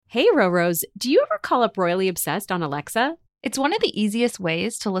Hey, Roros, do you ever call up Royally Obsessed on Alexa? It's one of the easiest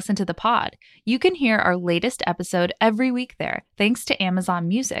ways to listen to the pod. You can hear our latest episode every week there, thanks to Amazon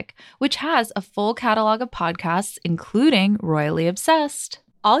Music, which has a full catalog of podcasts, including Royally Obsessed.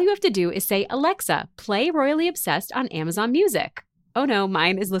 All you have to do is say, Alexa, play Royally Obsessed on Amazon Music. Oh no,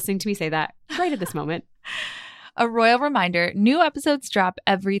 mine is listening to me say that right at this moment. A royal reminder, new episodes drop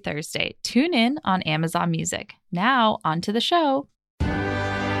every Thursday. Tune in on Amazon Music. Now, on to the show.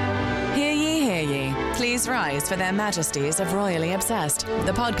 Hear ye. Please rise for their majesties of Royally Obsessed,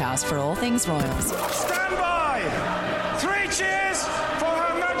 the podcast for all things royals. Stand by! 3 cheers for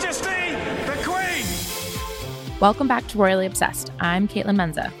Her Majesty, the Queen! Welcome back to Royally Obsessed. I'm Caitlin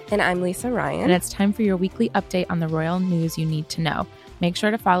Menza. And I'm Lisa Ryan. And it's time for your weekly update on the royal news you need to know. Make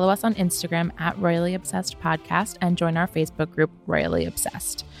sure to follow us on Instagram at Royally Obsessed Podcast and join our Facebook group, Royally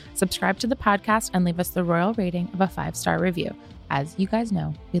Obsessed. Subscribe to the podcast and leave us the royal rating of a 5-star review. As you guys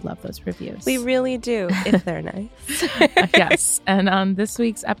know, we love those reviews. We really do, if they're nice. Yes. And on this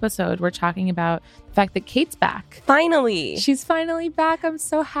week's episode, we're talking about the fact that Kate's back. Finally. She's finally back. I'm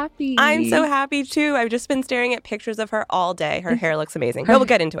so happy. I'm so happy, too. I've just been staring at pictures of her all day. Her hair looks amazing. But we'll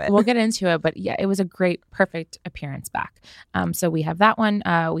get into it. We'll get into it. But yeah, it was a great, perfect appearance back. So we have that one.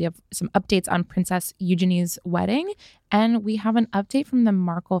 We have some updates on Princess Eugenie's wedding. And we have an update from the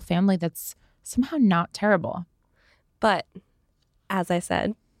Markle family that's somehow not terrible. But as I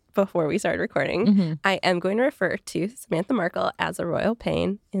said before we started recording, I am going to refer to Samantha Markle as a royal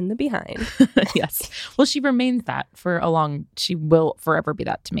pain in the behind. Yes. Well, she remains that she will forever be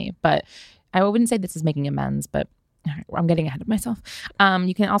that to me. But I wouldn't say this is making amends, but I'm getting ahead of myself.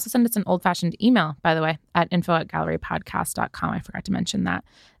 You can also send us an old-fashioned email, by the way, at info@gallerypodcast.com. I forgot to mention that.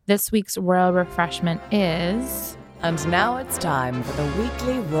 This week's royal refreshment is... And now it's time for the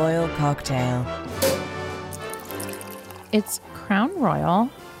weekly royal cocktail. It's Crown Royal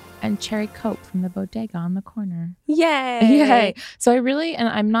and Cherry Coke from the bodega on the corner. Yay! Yay! So and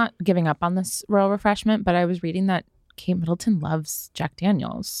I'm not giving up on this royal refreshment, but I was reading that Kate Middleton loves Jack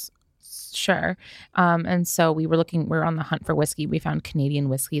Daniels. Sure. And so we're on the hunt for whiskey. We found Canadian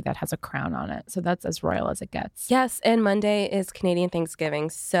whiskey that has a crown on it. So that's as royal as it gets. Yes, and Monday is Canadian Thanksgiving.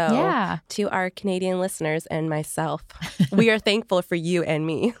 So yeah. To our Canadian listeners and myself, we are thankful for you and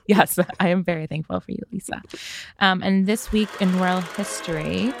me. Yes, I am very thankful for you, Lisa. And this week in royal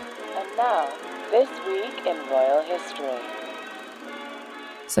history. And now, this week in royal history.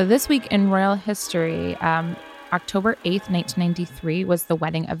 So this week in royal history, October 8th, 1993 was the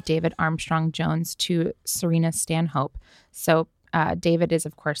wedding of David Armstrong Jones to Serena Stanhope. So David is,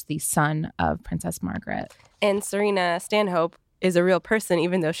 of course, the son of Princess Margaret. And Serena Stanhope is a real person,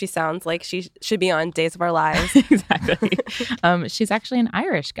 even though she sounds like she should be on Days of Our Lives. Exactly. She's actually an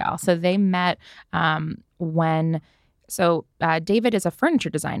Irish gal. So they met David is a furniture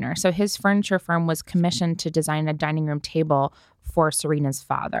designer. So his furniture firm was commissioned to design a dining room table for Serena's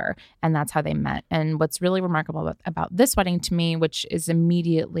father. And that's how they met. And what's really remarkable about this wedding to me, which is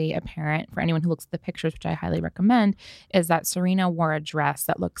immediately apparent for anyone who looks at the pictures, which I highly recommend, is that Serena wore a dress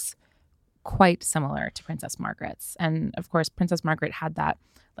that looks quite similar to Princess Margaret's. And of course, Princess Margaret had that,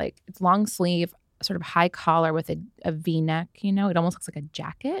 it's long sleeve, sort of high collar with a V-neck, it almost looks like a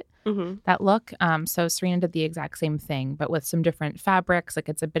jacket, that look. So Serena did the exact same thing, but with some different fabrics.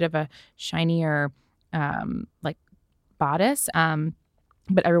 It's a bit of a shinier, bodice.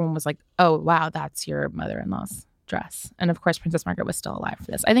 But everyone was like, oh, wow, that's your mother-in-law's dress. And of course, Princess Margaret was still alive for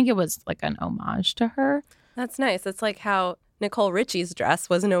this. I think it was an homage to her. That's nice. It's like how Nicole Richie's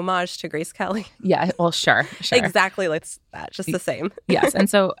dress was an homage to Grace Kelly. Yeah, well, sure. Exactly like that, just the same. Yes,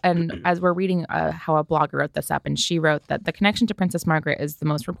 and as we're reading how a blogger wrote this up, and she wrote that the connection to Princess Margaret is the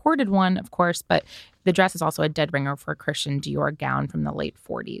most reported one, of course, but the dress is also a dead ringer for a Christian Dior gown from the late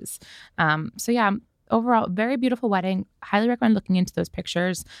 40s. So yeah, overall, very beautiful wedding. Highly recommend looking into those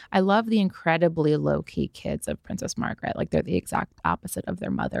pictures. I love the incredibly low-key kids of Princess Margaret. They're the exact opposite of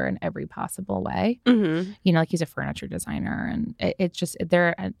their mother in every possible way. Mm-hmm. He's a furniture designer, and it's just,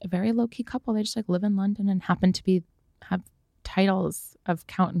 they're a very low-key couple. They just live in London and happen to have titles of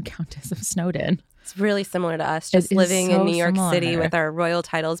Count and Countess of Snowdon. It's really similar to us, just living in New York City with our royal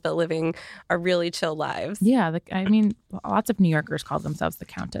titles, but living our really chill lives. Yeah, lots of New Yorkers call themselves the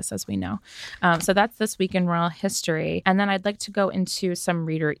Countess, as we know. So that's this week in royal history. And then I'd like to go into some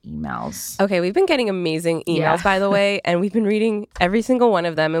reader emails. Okay, we've been getting amazing emails, by the way, and we've been reading every single one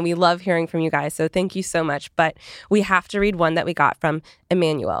of them, and we love hearing from you guys, so thank you so much. But we have to read one that we got from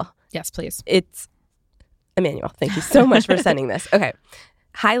Emmanuel. Yes, please. It's Emmanuel. Thank you so much for sending this. Okay.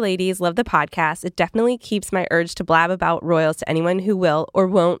 Hi, ladies. Love the podcast. It definitely keeps my urge to blab about royals to anyone who will or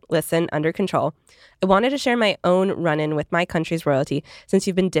won't listen under control. I wanted to share my own run-in with my country's royalty since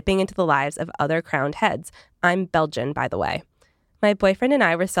you've been dipping into the lives of other crowned heads. I'm Belgian, by the way. My boyfriend and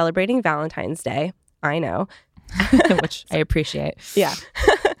I were celebrating Valentine's Day. I know. Which I appreciate. Yeah.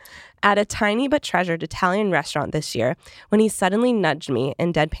 At a tiny but treasured Italian restaurant this year when he suddenly nudged me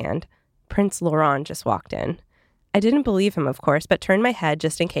and deadpanned, Prince Laurent just walked in. I didn't believe him, of course, but turned my head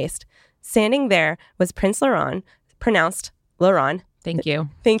just in case. Standing there was Prince Laurent, pronounced Laurent. Thank you.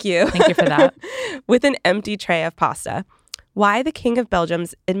 Thank you. Thank you for that. With an empty tray of pasta. Why the King of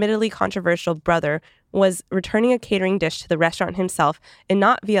Belgium's admittedly controversial brother was returning a catering dish to the restaurant himself and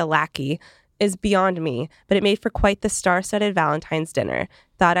not via lackey is beyond me, but it made for quite the star-studded Valentine's dinner.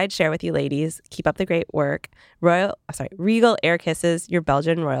 Thought I'd share with you ladies. Keep up the great work. Regal air kisses, your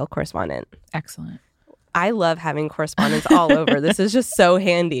Belgian royal correspondent. Excellent. I love having correspondence all over. This is just so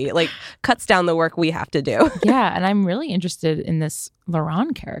handy. Like, cuts down the work we have to do. Yeah, and I'm really interested in this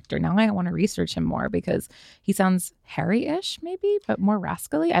Laurent character. Now I want to research him more because he sounds Harry-ish, maybe, but more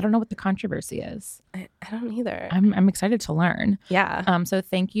rascally. I don't know what the controversy is. I don't either. I'm excited to learn. Yeah. So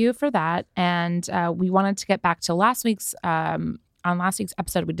thank you for that. And we wanted to get back to last week's. On last week's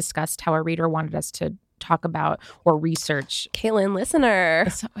episode, we discussed how a reader wanted us to talk about or research. Caitlin, listener.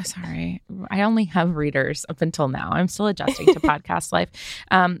 Sorry, I only have readers up until now. I'm still adjusting to podcast life.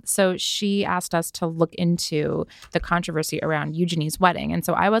 So she asked us to look into the controversy around Eugenie's wedding. And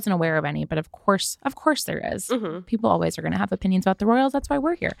so I wasn't aware of any, but of course there is. Mm-hmm. People always are going to have opinions about the royals. That's why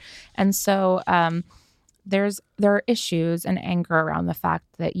we're here. And so there are issues and anger around the fact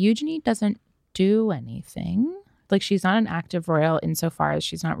that Eugenie doesn't do anything. Like, she's not an active royal insofar as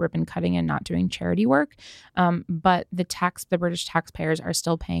she's not ribbon cutting and not doing charity work. But the British taxpayers are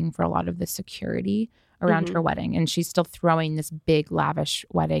still paying for a lot of the security around her wedding. And she's still throwing this big, lavish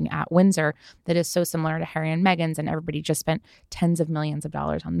wedding at Windsor that is so similar to Harry and Meghan's. And everybody just spent tens of millions of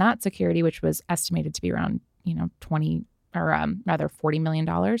dollars on that security, which was estimated to be around, $40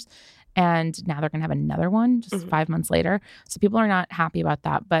 million. And now they're going to have another one just 5 months later. So people are not happy about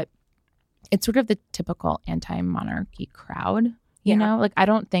that. But it's sort of the typical anti-monarchy crowd, you know? Like, I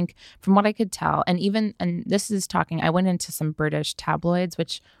don't think, from what I could tell, and this is talking, I went into some British tabloids,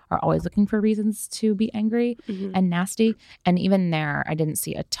 which are always looking for reasons to be angry and nasty. And even there, I didn't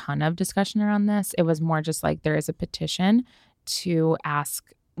see a ton of discussion around this. It was more just like, there is a petition to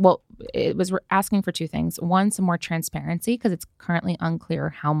ask, it was asking for two things. One, some more transparency, because it's currently unclear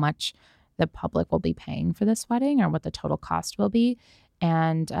how much the public will be paying for this wedding or what the total cost will be.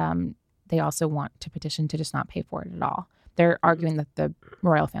 And they also want to petition to just not pay for it at all. They're arguing that the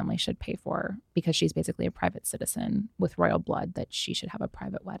royal family should pay for, because she's basically a private citizen with royal blood, that she should have a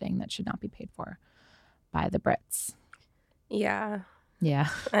private wedding that should not be paid for by the Brits. Yeah. Yeah.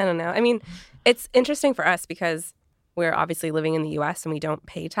 I don't know. I mean, it's interesting for us because we're obviously living in the U.S. and we don't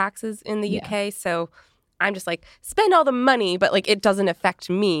pay taxes in the U.K. So I'm just like, spend all the money, but like, it doesn't affect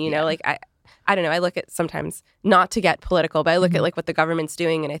me, you know, like I don't know. I look at sometimes, not to get political, but I look at like what the government's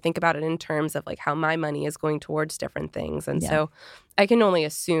doing, and I think about it in terms of like how my money is going towards different things. And so I can only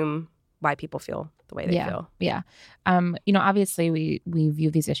assume why people feel the way they feel. Yeah. Obviously we view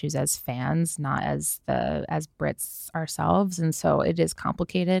these issues as fans, not as Brits ourselves. And so it is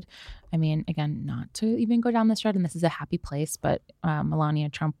complicated. I mean, again, not to even go down this road, and this is a happy place, but Melania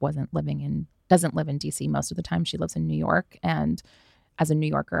Trump doesn't live in DC most of the time. She lives in New York. And as a New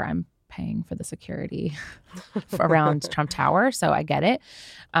Yorker, I'm paying for the security around Trump Tower. So I get it.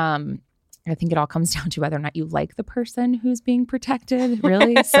 I think it all comes down to whether or not you like the person who's being protected,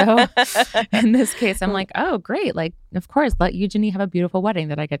 really. So in this case, I'm like, oh, great. Like, of course, let Eugenie have a beautiful wedding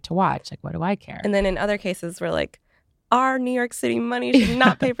that I get to watch. Like, what do I care? And then in other cases, we're like, our New York City money should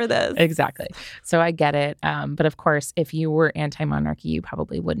not pay for this. Exactly. So I get it. But of course, if you were anti-monarchy, you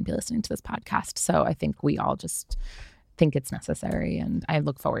probably wouldn't be listening to this podcast. So I think we all just think it's necessary. And I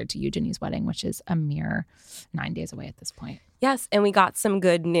look forward to Eugenie's wedding, which is a mere 9 days away at this point. Yes. And we got some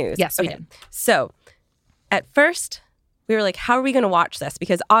good news. Yes, we did. So at first, we were like, how are we going to watch this?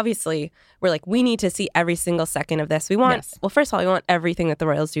 Because obviously, we're like, we need to see every single second of this. We want, well, first of all, we want everything that the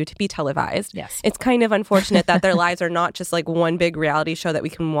royals do to be televised. Yes. It's kind of unfortunate that their lives are not just like one big reality show that we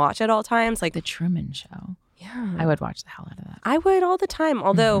can watch at all times. Like The Truman Show. Yeah. I would watch the hell out of that. I would all the time.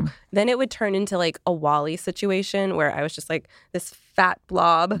 Although then it would turn into like a Wall-E situation where I was just like this fat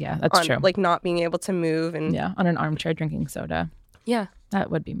blob. Yeah, that's true. Like not being able to move. And on an armchair drinking soda. Yeah. That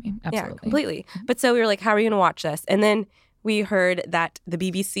would be me. Absolutely. Yeah, completely. But so we were like, how are we going to watch this? And then we heard that the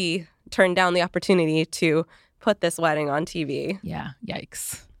BBC turned down the opportunity to put this wedding on TV. Yeah.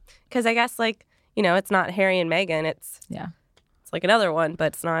 Yikes. Because I guess like, you know, it's not Harry and Meghan. It's that's like another one,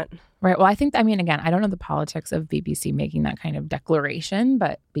 but it's not. Right. Well, again, I don't know the politics of BBC making that kind of declaration,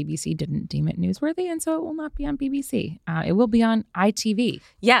 but BBC didn't deem it newsworthy, and so it will not be on BBC. It will be on ITV.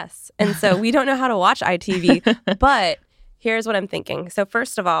 Yes. And so we don't know how to watch ITV, but here's what I'm thinking. So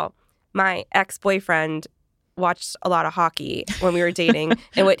first of all, my ex-boyfriend watched a lot of hockey when we were dating,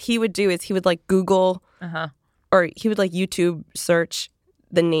 and what he would do is he would like Google or he would like YouTube search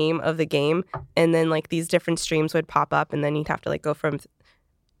the name of the game, and then like these different streams would pop up, and then you'd have to like go from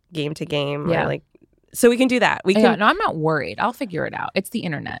game to game. Yeah. Or, like, so we can do that. We can. No, I'm not worried. I'll figure it out. It's the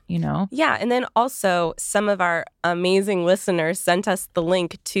internet, you know? Yeah. And then also some of our amazing listeners sent us the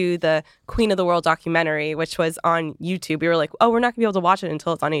link to the Queen of the World documentary, which was on YouTube. We were like, oh, we're not gonna be able to watch it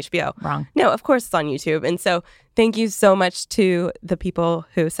until it's on HBO. Wrong. No, of course it's on YouTube. And so thank you so much to the people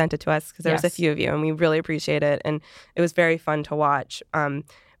who sent it to us, because there was a few of you, and we really appreciate it. And it was very fun to watch.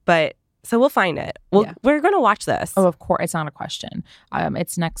 But so we'll find it. We're going to watch this. Oh, of course. It's not a question.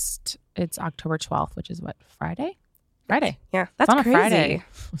 It's October 12th, which is what, Friday? Friday. Yeah, that's it's on crazy. A Friday.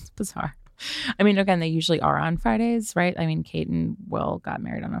 It's bizarre. I mean, again, they usually are on Fridays, right? I mean, Kate and Will got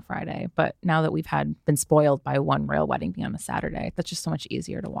married on a Friday, but now that we've been spoiled by one royal wedding being on a Saturday, that's just so much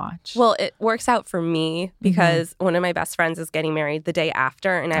easier to watch. Well, it works out for me because one of my best friends is getting married the day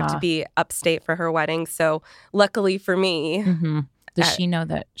after, and I have to be upstate for her wedding. So luckily for me. Does she know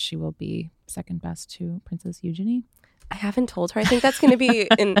that she will be second best to Princess Eugenie? I haven't told her. I think that's going to be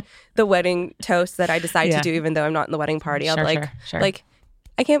in the wedding toast that I decide to do, even though I'm not in the wedding party. I'll Sure. like,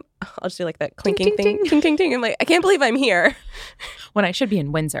 I can't, I'll just do like that clinking thing. Ting, ting, ting. I'm like, I can't believe I'm here. When I should be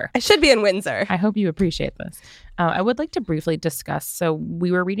in Windsor. I should be in Windsor. I hope you appreciate this. I would like to briefly discuss. So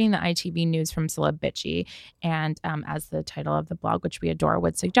we were reading the ITV news from Celeb Bitchy, and as the title of the blog, which we adore,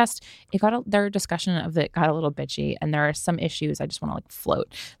 would suggest, their discussion of it got a little bitchy, and there are some issues I just want to like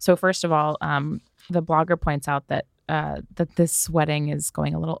float. So first of all, the blogger points out that this wedding is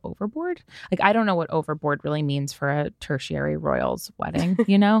going a little overboard. Like, I don't know what overboard really means for a tertiary royals wedding,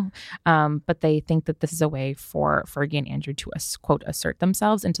 you know? But they think that this is a way for Fergie and Andrew to, quote, assert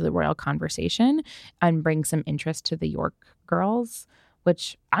themselves into the royal conversation and bring some interest to the York girls,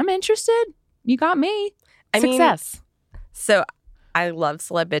 which I'm interested. You got me. Success. So I love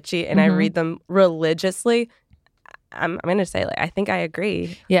Celeb Bitchy, and I read them religiously. I'm going to say, like, I think I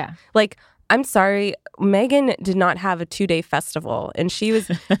agree. Yeah. Like, I'm sorry, Meghan did not have a 2-day festival, and she was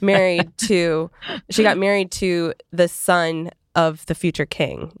married to the son of the future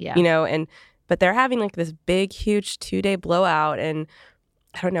king, you know, but they're having like this big, huge 2-day blowout. And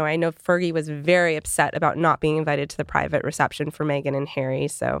I don't know, I know Fergie was very upset about not being invited to the private reception for Meghan and Harry.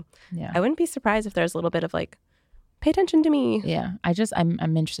 So I wouldn't be surprised if there's a little bit of like, pay attention to me. Yeah.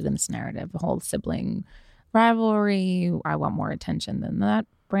 I'm interested in this narrative, the whole sibling rivalry. I want more attention than that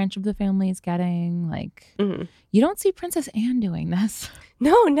branch of the family is getting. Like, you don't see Princess Anne doing this.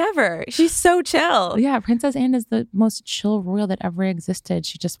 No, never. She's so chill. Yeah, Princess Anne is the most chill royal that ever existed.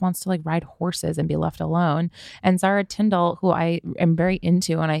 She just wants to like ride horses and be left alone. And Zara Tindall, who I am very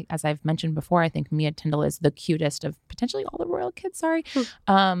into, and as I've mentioned before, I think Mia Tindall is the cutest of potentially all the royal kids.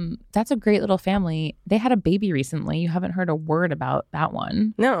 That's a great little family. They had a baby recently. You haven't heard a word about that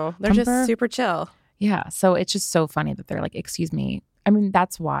one. No, they're just super chill. Yeah, so it's just so funny that they're like, excuse me. I mean,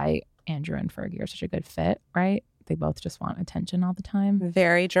 that's why Andrew and Fergie are such a good fit, right? They both just want attention all the time.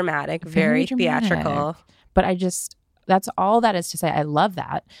 Very dramatic, very theatrical. But that's all that is to say. I love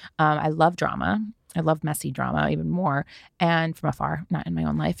that. I love drama. I love messy drama even more. And from afar, not in my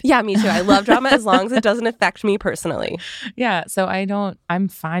own life. Yeah, me too. I love drama as long as it doesn't affect me personally. Yeah, so I'm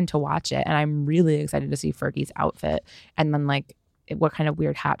fine to watch it. And I'm really excited to see Fergie's outfit. And then like, what kind of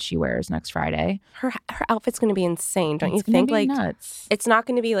weird hat she wears next Friday. Her outfit's going to be insane, don't you think? Like, nuts. It's not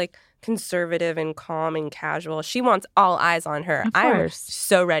going to be like conservative and calm and casual. She wants all eyes on her. I'm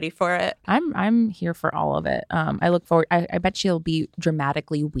so ready for it. I'm here for all of it. I look forward. I bet she'll be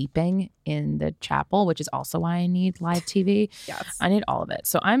dramatically weeping in the chapel, which is also why I need live TV. Yes, I need all of it.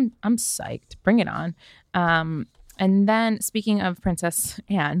 So I'm psyched. Bring it on. And then speaking of Princess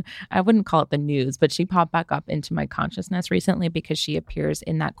Anne, I wouldn't call it the news, but she popped back up into my consciousness recently because she appears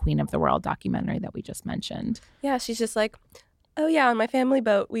in that Queen of the World documentary that we just mentioned. Yeah, she's just like, oh yeah, on my family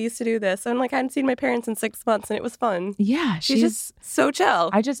boat, we used to do this. And like, I hadn't seen my parents in 6 months and it was fun. Yeah. She's just so chill.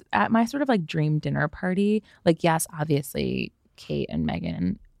 At my sort of like dream dinner party, like, yes, obviously Kate and Meghan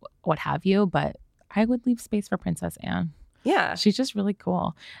and what have you, but I would leave space for Princess Anne. Yeah. She's just really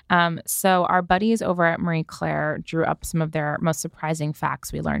cool. So our buddies over at Marie Claire drew up some of their most surprising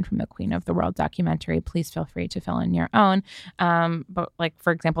facts we learned from the Queen of the World documentary. Please feel free to fill in your own. But like,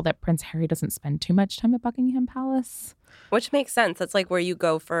 for example, that Prince Harry doesn't spend too much time at Buckingham Palace. Which makes sense. That's like where you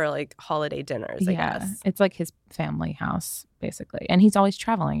go for like holiday dinners, I guess. It's like his family house, basically. And he's always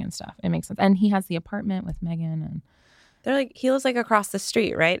traveling and stuff. It makes sense. And he has the apartment with Meghan. And They're like, he lives like across the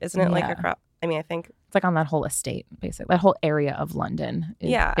street, right? Isn't it like across? I mean, I think it's like on that whole estate, basically. That whole area of London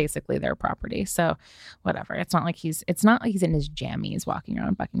is basically their property. So whatever. It's not like he's in his jammies walking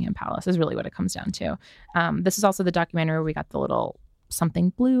around Buckingham Palace is really what it comes down to. This is also the documentary where we got the little something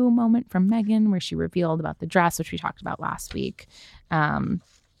blue moment from Meghan where she revealed about the dress, which we talked about last week.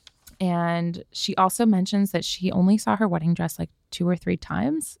 And she also mentions that she only saw her wedding dress like 2 or 3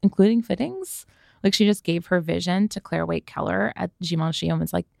 times, including fittings. Like she just gave her vision to Claire Waite Keller at Givenchy and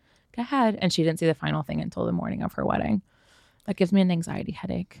was like, go ahead. And she didn't see the final thing until the morning of her wedding. That gives me an anxiety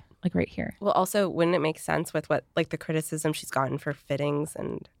headache, like right here. Well, also, wouldn't it make sense with what, like the criticism she's gotten for fittings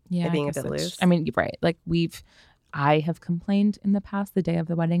and it being a bit loose? I mean, right. Like I have complained in the past, the day of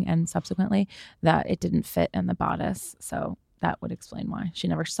the wedding and subsequently, that it didn't fit in the bodice. So that would explain why. She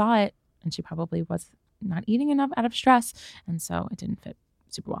never saw it and she probably was not eating enough out of stress. And so it didn't fit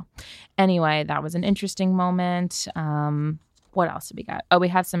super well. Anyway, that was an interesting moment. What else did we got? Oh, we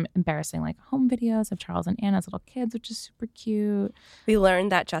have some embarrassing like home videos of Charles and Anna's little kids, which is super cute. We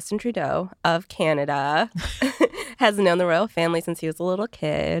learned that Justin Trudeau of Canada has known the royal family since he was a little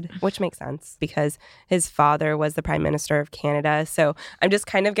kid, which makes sense because his father was the Prime Minister of Canada. So I'm just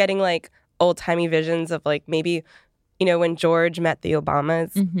kind of getting like old-timey visions of like maybe, you know, when George met the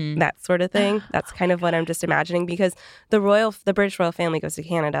Obamas, that sort of thing. That's kind of what I'm just imagining because the British royal family goes to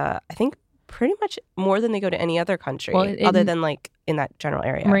Canada, I think, pretty much more than they go to any other country, other than like in that general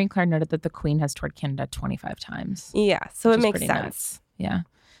area. Marie Claire noted that the Queen has toured Canada 25 times. Yeah, so it makes sense. Nuts. Yeah,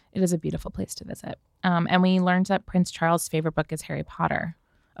 it is a beautiful place to visit. And we learned that Prince Charles' favorite book is Harry Potter,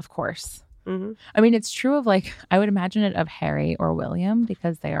 of course. Mm-hmm. I mean, it's true of like, I would imagine it of Harry or William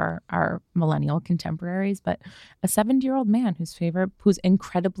because they are our millennial contemporaries, but a 70-year-old man who's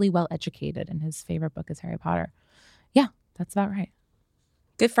incredibly well educated and his favorite book is Harry Potter. Yeah, that's about right.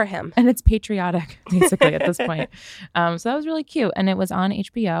 Good for him. And it's patriotic, basically, at this point. So that was really cute. And it was on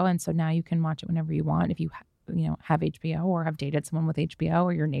HBO. And so now you can watch it whenever you want if you have HBO or have dated someone with HBO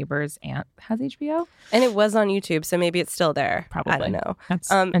or your neighbor's aunt has HBO. And it was on YouTube, so maybe it's still there. Probably. I don't know. That's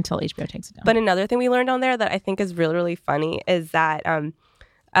until HBO takes it down. But another thing we learned on there that I think is really, really funny is that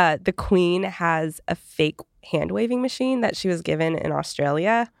the Queen has a fake hand-waving machine that she was given in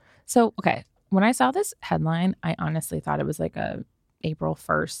Australia. So, okay. When I saw this headline, I honestly thought it was like a April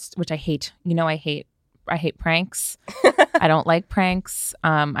 1st, which I hate. You know, I hate pranks. I don't like pranks.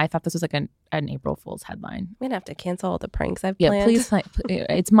 I thought this was like an April Fool's headline. I'm gonna have to cancel all the pranks I've planned. Please.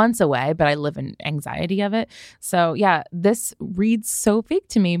 It's months away, but I live in anxiety of it. So yeah, this reads so fake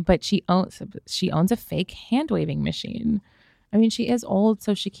to me. But she owns a fake hand waving machine. I mean, she is old,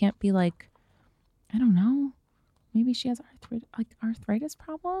 so she can't be like, I don't know. Maybe she has arthritis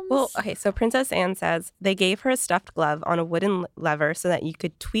problems? Well, okay, so Princess Anne says they gave her a stuffed glove on a wooden lever so that you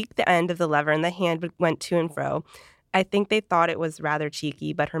could tweak the end of the lever and the hand went to and fro. I think they thought it was rather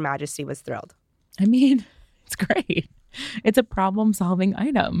cheeky, but Her Majesty was thrilled. I mean, it's great. It's a problem-solving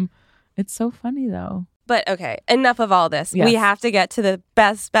item. It's so funny, though. But, okay, enough of all this. Yes. We have to get to the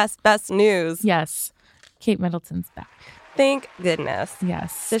best news. Yes. Kate Middleton's back. Thank goodness.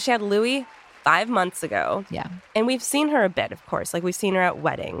 Yes. So she had Louis 5 months ago. Yeah. And we've seen her a bit, of course. Like, we've seen her at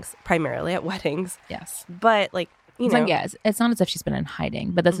weddings, primarily at weddings. Yes. But, like, you know. Like, yeah, it's not as if she's been in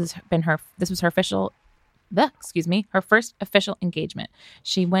hiding, but this was her first official engagement.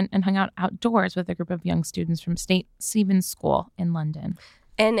 She went and hung out outdoors with a group of young students from St. Stephen's School in London.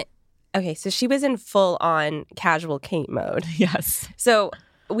 And, okay, so she was in full-on casual Kate mode. Yes. So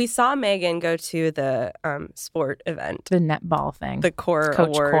we saw Meghan go to the sport event. The netball thing. The Coach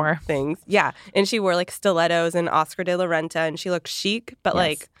Award things. Yeah. And she wore like stilettos and Oscar de la Renta and she looked chic, but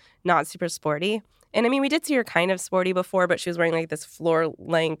like not super sporty. And I mean, we did see her kind of sporty before, but she was wearing like this floor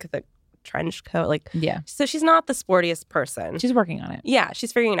length trench coat. Like, yeah. So she's not the sportiest person. She's working on it. Yeah,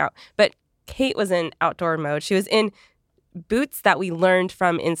 she's figuring it out. But Kate was in outdoor mode. She was in boots that we learned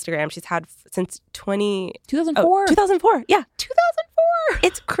from Instagram. She's had since 2004. Oh, 2004. Yeah. 2004.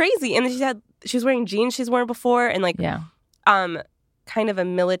 It's crazy. And then she was wearing jeans she's worn before and like kind of a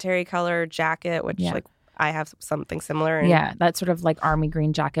military color jacket, which like I have something similar. And yeah, that sort of like army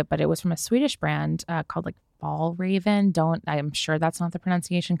green jacket, but it was from a Swedish brand called like Fjällräven. I'm sure that's not the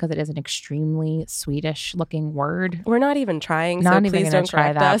pronunciation because it is an extremely Swedish looking word. We're not even trying, Not so even please going don't to try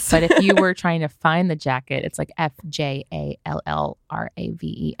correct that. us. But if you were trying to find the jacket, it's like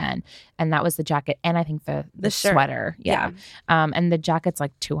FJALLRAVEN. And that was the jacket. And I think the shirt. sweater. Yeah. And the jacket's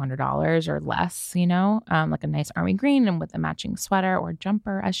like $200 or less, like a nice army green and with a matching sweater or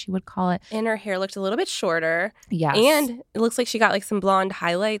jumper, as she would call it. And her hair looked a little bit shorter. Yes. And it looks like she got like some blonde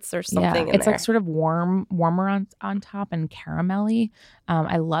highlights or something in it's there. like sort of warmer on top and caramelly.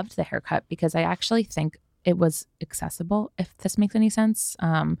 I loved the haircut because I actually think it was accessible, if this makes any sense.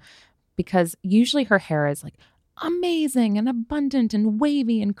 Because usually her hair is like amazing and abundant and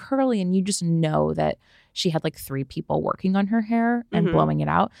wavy and curly, and you just know that she had like 3 people working on her hair and blowing it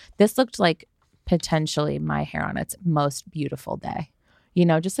out. This looked like potentially my hair on its most beautiful day,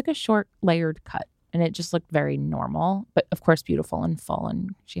 just like a short layered cut. And it just looked very normal, but of course beautiful and full,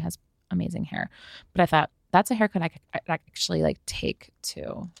 and she has amazing hair. But I thought that's a haircut I could actually like take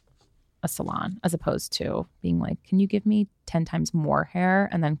to a salon, as opposed to being like, can you give me 10 times more hair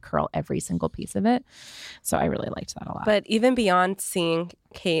and then curl every single piece of it? So I really liked that a lot. But even beyond seeing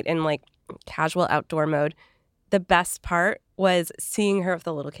Kate in like casual outdoor mode, the best part was seeing her with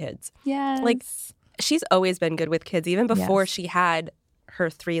the little kids. yes. Like, she's always been good with kids, even before she had her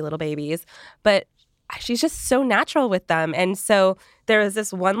 3 little babies. But she's just so natural with them. And so there was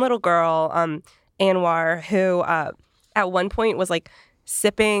this one little girl, Anwar, who at one point was like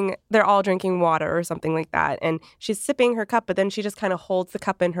sipping, they're all drinking water or something like that. And she's sipping her cup, but then she just kind of holds the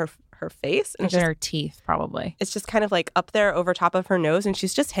cup in her face. And in her teeth, probably. it's just kind of like up there over top of her nose. And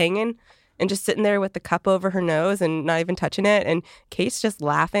she's just hanging and just sitting there with the cup over her nose and not even touching it. And Kate's just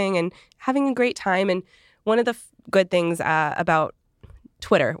laughing and having a great time. And one of the good things about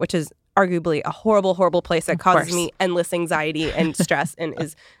Twitter, which is arguably a horrible, horrible place that causes me endless anxiety and stress and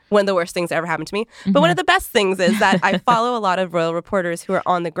is one of the worst things that ever happened to me. But one of the best things is that I follow a lot of royal reporters who are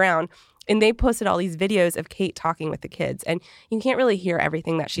on the ground, and they posted all these videos of Kate talking with the kids. And you can't really hear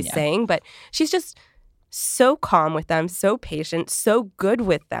everything that she's saying, but she's just so calm with them, so patient, so good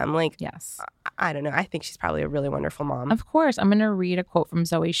with them. Like, Yes. I don't know. I think she's probably a really wonderful mom. Of course. I'm going to read a quote from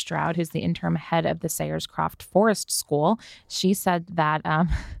Zoe Stroud, who's the interim head of the Sayerscroft Forest School. She said that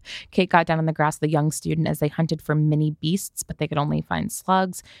Kate got down on the grass with a young student as they hunted for mini beasts, but they could only find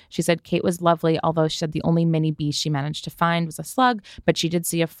slugs. She said Kate was lovely, although she said the only mini beast she managed to find was a slug, but she did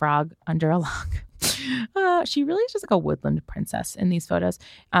see a frog under a log. She really is just like a woodland princess in these photos.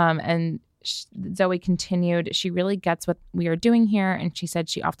 And Zoe continued, she really gets what we are doing here. And she said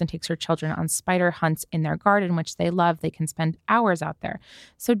she often takes her children on spider hunts in their garden, which they love. They can spend hours out there.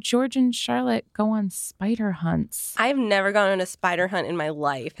 So George and Charlotte go on spider hunts. I've never gone on a spider hunt in my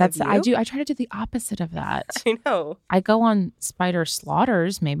life. That's Have you? I try to do the opposite of that. I know. I go on spider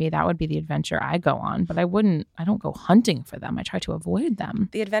slaughters. Maybe that would be the adventure I go on, but I don't go hunting for them. I try to avoid them.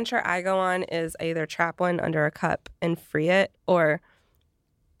 The adventure I go on is I either trap one under a cup and free it, or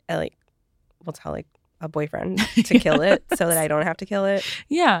I will tell a boyfriend to kill it so that I don't have to kill it.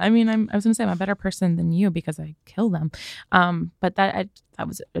 Yeah, I mean, I was going to say I'm a better person than you because I kill them. But that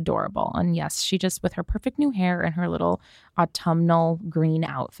was adorable. And yes, she just, with her perfect new hair and her little autumnal green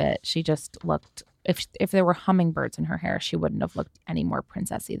outfit, she just looked, if there were hummingbirds in her hair, she wouldn't have looked any more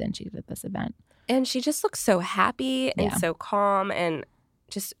princessy than she did at this event. And she just looks so happy and so calm and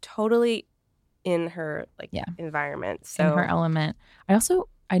just totally in her environment. So in her element.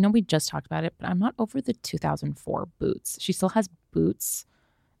 I know we just talked about it, but I'm not over the 2004 boots. She still has boots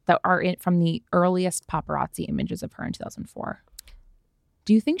that are from the earliest paparazzi images of her in 2004.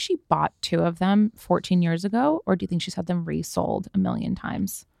 Do you think she bought 2 of them 14 years ago, or do you think she's had them resold a million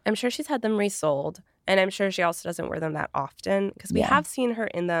times? I'm sure she's had them resold, and I'm sure she also doesn't wear them that often because we have seen her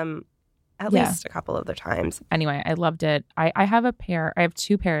in them at least a couple of the times. Anyway, I loved it. I have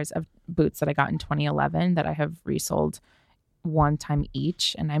 2 pairs of boots that I got in 2011 that I have resold one time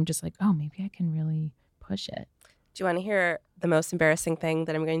each, and I'm just like, oh, maybe I can really push it. Do you want to hear the most embarrassing thing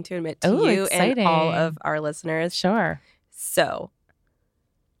that I'm going to admit to you exciting. and all of our listeners? Sure. So,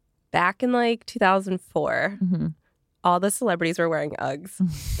 back in 2004, all the celebrities were wearing Uggs.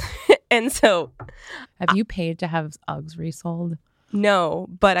 And so... Have you paid to have Uggs resold? No,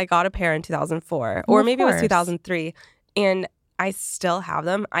 but I got a pair in 2004. Or maybe it was 2003. And I still have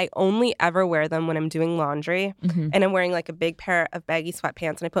them. I only ever wear them when I'm doing laundry and I'm wearing a big pair of baggy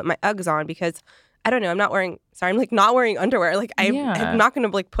sweatpants and I put my Uggs on because I don't know, I'm not wearing underwear. I'm not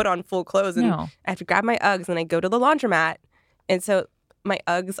going to put on full clothes and I have to grab my Uggs and I go to the laundromat. And so my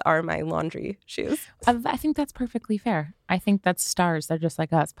Uggs are my laundry shoes. I think that's perfectly fair. I think that's stars. They're just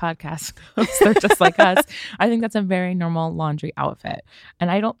like us. Podcast hosts, they're just like us. I think that's a very normal laundry outfit.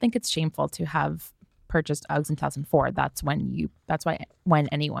 And I don't think it's shameful to have purchased Uggs in 2004, that's when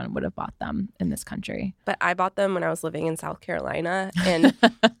anyone would have bought them in this country. But I bought them when I was living in South Carolina, and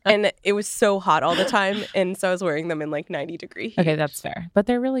and it was so hot all the time, and so I was wearing them in like 90-degree heat. Okay, that's fair. But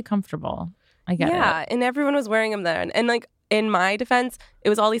they're really comfortable. I get it. Yeah, and everyone was wearing them then. And like in my defense, it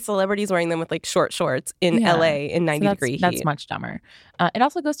was all these celebrities wearing them with like short shorts in LA in 90-degree heat. That's much dumber. It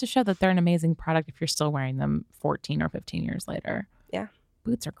also goes to show that they're an amazing product if you're still wearing them 14 or 15 years later. Yeah.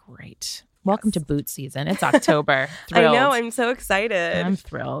 Boots are great. Welcome to boot season. It's October. I know. I'm so excited. I'm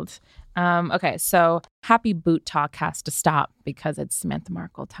thrilled. Okay, so happy boot talk has to stop because it's Samantha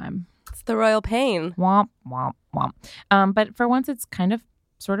Markle time. It's the royal pain. Womp, womp, womp. But for once, it's kind of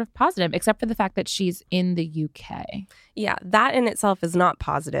sort of positive, except for the fact that she's in the UK. Yeah, that in itself is not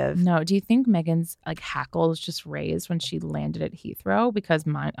positive. No, do you think Meghan's like hackles just raised when she landed at Heathrow? Because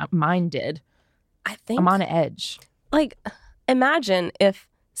mine did. I think I'm on edge. Like, imagine if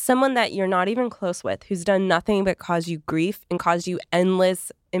someone that you're not even close with, who's done nothing but cause you grief and cause you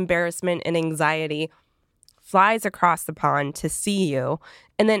endless embarrassment and anxiety, flies across the pond to see you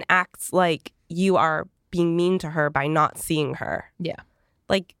and then acts like you are being mean to her by not seeing her. Yeah.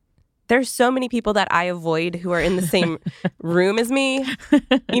 Like, there's so many people that I avoid who are in the same room as me.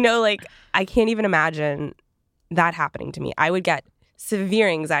 You know, like, I can't even imagine that happening to me. I would get severe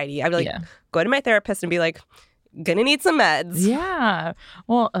anxiety. I'd be like, go to my therapist and be like, gonna need some meds. Yeah.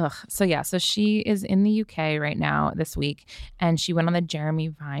 Well, So she is in the UK right now this week, and she went on the Jeremy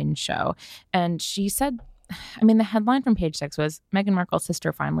Vine show. And she said, I mean, the headline from Page Six was, Meghan Markle's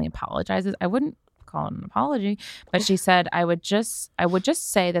sister finally apologizes. I wouldn't call it an apology, but she said, I would just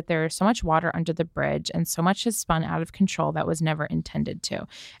say that there is so much water under the bridge and so much has spun out of control that was never intended to.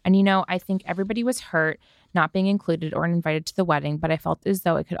 And, you know, I think everybody was hurt not being included or invited to the wedding, but I felt as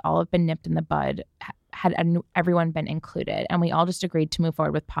though it could all have been nipped in the bud had everyone been included. And we all just agreed to move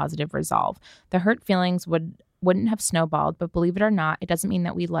forward with positive resolve. The hurt feelings wouldn't have snowballed, but believe it or not, it doesn't mean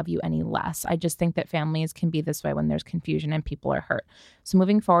that we love you any less. I just think that families can be this way when there's confusion and people are hurt. So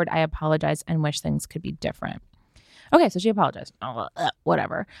moving forward, I apologize and wish things could be different. Okay, so she apologized.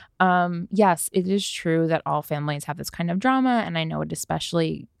 Whatever. Yes, it is true that all families have this kind of drama, and I know it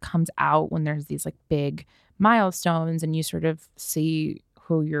especially comes out when there's these like big milestones and you sort of see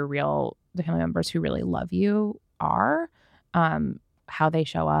who the family members who really love you are, how they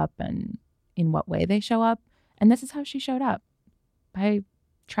show up and in what way they show up. And this is how she showed up, by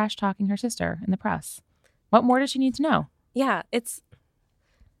trash talking her sister in the press. What more does she need to know? Yeah, it's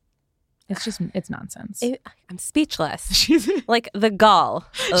nonsense. I'm speechless. She's like the gall.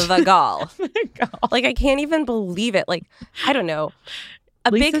 Like, I can't even believe it. Like, I don't know.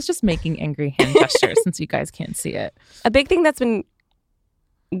 Lisa's just making angry hand gestures since you guys can't see it. A big thing that's been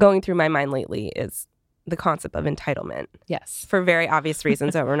going through my mind lately is the concept of entitlement. Yes. For very obvious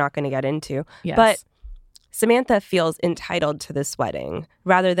reasons that we're not going to get into. Yes. But Samantha feels entitled to this wedding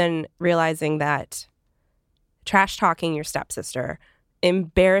rather than realizing that trash talking your stepsister,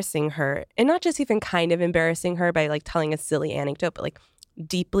 embarrassing her, and not just even kind of embarrassing her by like telling a silly anecdote, but like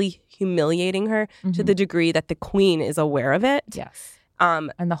deeply humiliating her to the degree that the Queen is aware of it. Yes.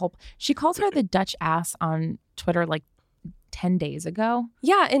 And she calls her the Dutch ass on Twitter like 10 days ago.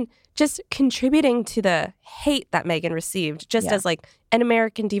 Yeah, and just contributing to the hate that Meghan received just as like an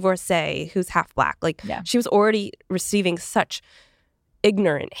American divorcee who's half black. Like she was already receiving such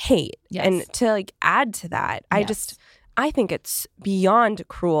ignorant hate. Yes. And to like add to that, I think it's beyond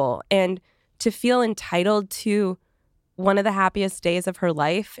cruel. And to feel entitled to one of the happiest days of her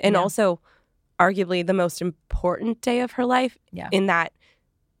life and also arguably the most important day of her life in that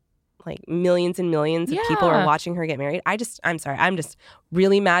like millions and millions of people are watching her get married. I'm sorry. I'm just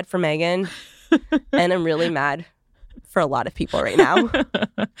really mad for Meghan and I'm really mad for a lot of people right now.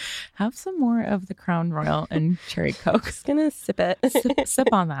 Have some more of the Crown Royal and Cherry Coke. Just gonna sip it. sip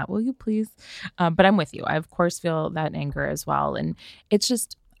on that, will you please? But I'm with you. I, of course, feel that anger as well. And it's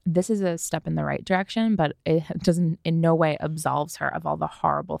just, this is a step in the right direction, but it doesn't in no way absolves her of all the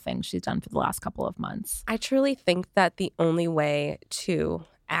horrible things she's done for the last couple of months. I truly think that the only way to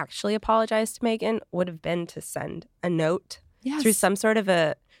actually apologize to Meghan would have been to send a note through some sort of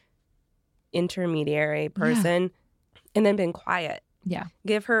a intermediary person and then been quiet. Yeah.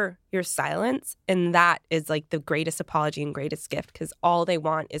 Give her your silence. And that is like the greatest apology and greatest gift because all they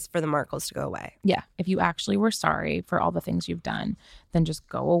want is for the Markles to go away. Yeah. If you actually were sorry for all the things you've done, then just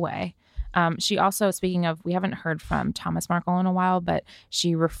go away. She also, speaking of, we haven't heard from Thomas Markle in a while, but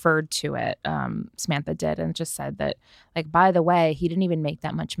she referred to it, Samantha did, and just said that, like, by the way, he didn't even make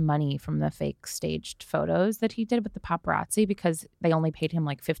that much money from the fake staged photos that he did with the paparazzi because they only paid him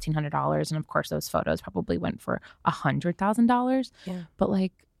like $1,500. And of course, those photos probably went for $100,000. Yeah. But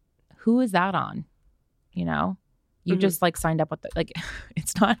like, who is that on? you know? You just like signed up with like,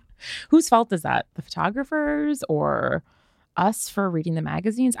 it's not, whose fault is that? The photographers or us for reading the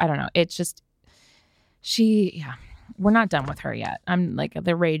magazines? I don't know. It's just, we're not done with her yet. I'm like,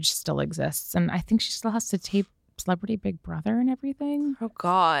 the rage still exists. And I think she still has to tape Celebrity Big Brother and everything. Oh,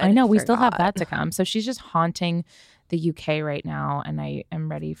 God. I know. We still have that to come. So she's just haunting the UK right now. And I am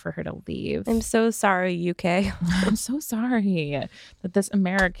ready for her to leave. I'm so sorry, UK. I'm so sorry that this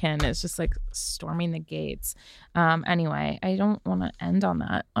American is just like storming the gates. Anyway, I don't want to end on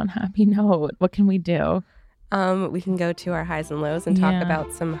that unhappy note. What can we do? We can go to our highs and lows and talk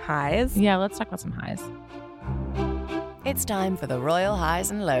about some highs. Yeah, let's talk about some highs. It's time for the Royal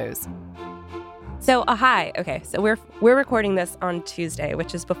Highs and Lows. So a high. Okay, so we're recording this on Tuesday,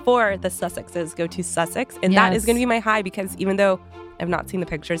 which is before the Sussexes go to Sussex, and that is going to be my high because even though I've not seen the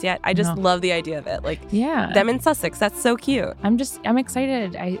pictures yet, I just love the idea of it. Like, them in Sussex, that's so cute. I'm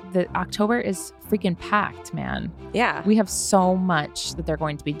excited. The October is freaking packed, man. Yeah, we have so much that they're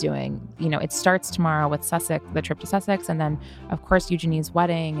going to be doing. You know, it starts tomorrow with Sussex, the trip to Sussex, and then of course Eugenie's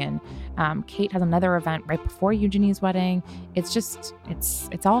wedding, and Kate has another event right before Eugenie's wedding. It's just,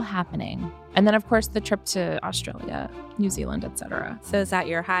 it's all happening. And then, of course, the trip to Australia, New Zealand, etc. So is that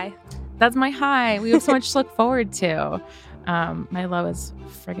your high? That's my high. We have so much to look forward to. My low is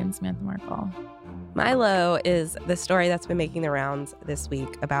friggin' Samantha Markle. My low is the story that's been making the rounds this week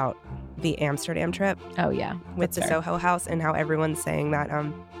about the Amsterdam trip. Oh, yeah. With the Soho House, and how everyone's saying that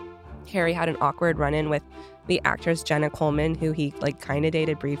Harry had an awkward run-in with the actress Jenna Coleman, who he like kind of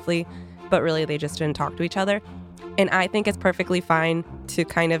dated briefly, but really they just didn't talk to each other. And I think it's perfectly fine to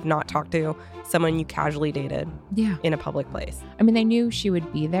kind of not talk to someone you casually dated in a public place. I mean, they knew she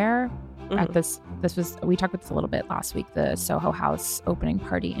would be there at this was, we talked about this a little bit last week, the Soho House opening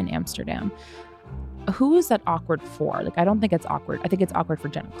party in Amsterdam. Who is that awkward for? Like, I don't think it's awkward. I think it's awkward for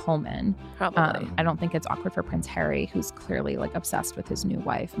Jenna Coleman. Probably. I don't think it's awkward for Prince Harry, who's clearly like obsessed with his new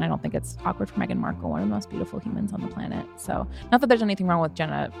wife. And I don't think it's awkward for Meghan Markle, one of the most beautiful humans on the planet. So not that there's anything wrong with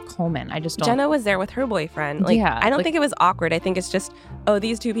Jenna Coleman. I just don't. Jenna was there with her boyfriend. Like, I don't think it was awkward. I think it's just,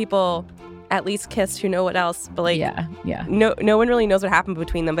 these two people at least kissed, who know what else. But like, no one really knows what happened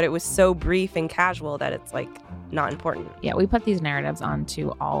between them. But it was so brief and casual that it's like not important. Yeah, we put these narratives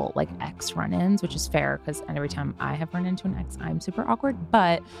onto all like ex run-ins, which is fair because every time I have run into an ex, I'm super awkward.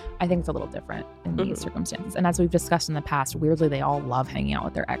 But I think it's a little different in these circumstances. And as we've discussed in the past, weirdly, they all love hanging out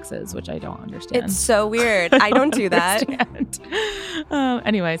with their exes, which I don't understand. It's so weird. I don't do that.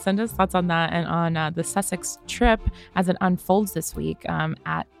 Anyway, send us thoughts on that and on the Sussex trip as it unfolds this week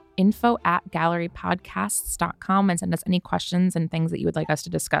at info@gallerypodcasts.com, and send us any questions and things that you would like us to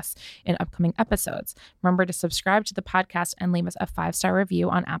discuss in upcoming episodes. Remember to subscribe to the podcast and leave us a 5-star review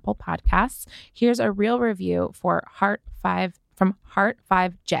on Apple Podcasts. Here's a real review for from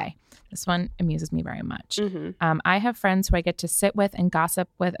Heart5J. This one amuses me very much. I have friends who I get to sit with and gossip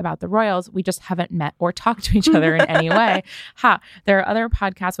with about the royals. We just haven't met or talked to each other in any way. There are other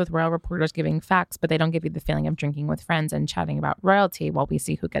podcasts with royal reporters giving facts, but they don't give you the feeling of drinking with friends and chatting about royalty while we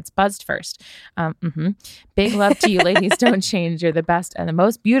see who gets buzzed first. Big love to you, ladies. Don't change. You're the best and the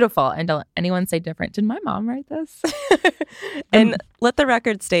most beautiful. And don't anyone say different. Did my mom write this? And let the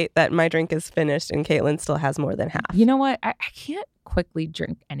record state that my drink is finished and Caitlin still has more than half. You know what? I can't quickly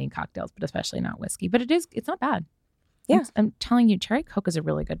drink any cocktails, but especially not whiskey. But it's not bad. Yeah. I'm telling you, cherry Coke is a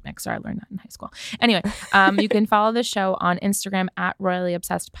really good mixer. I learned that in high school. Anyway, you can follow the show on Instagram at Royally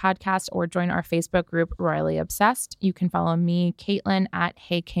Obsessed Podcast or join our Facebook group, Royally Obsessed. You can follow me, Caitlin, at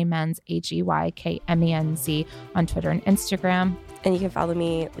HeyKmenz, HeyKmenz on Twitter and Instagram. And you can follow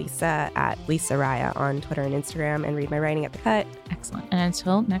me, Lisa, at Lisa Raya on Twitter and Instagram, and read my writing at The Cut. Excellent. And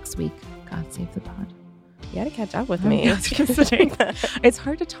until next week, God save the pod. You got to catch up with me. It's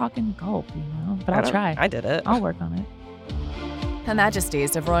hard to talk and gulp, but I'll try. I did it. I'll work on it. Her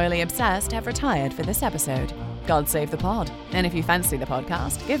Majesties of Royally Obsessed have retired for this episode. God save the pod. And if you fancy the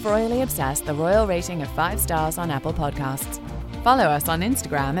podcast, give Royally Obsessed the royal rating of 5 stars on Apple Podcasts. Follow us on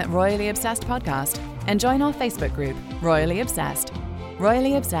Instagram at Royally Obsessed Podcast and join our Facebook group, Royally Obsessed.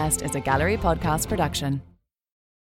 Royally Obsessed is a Gallery Podcast production.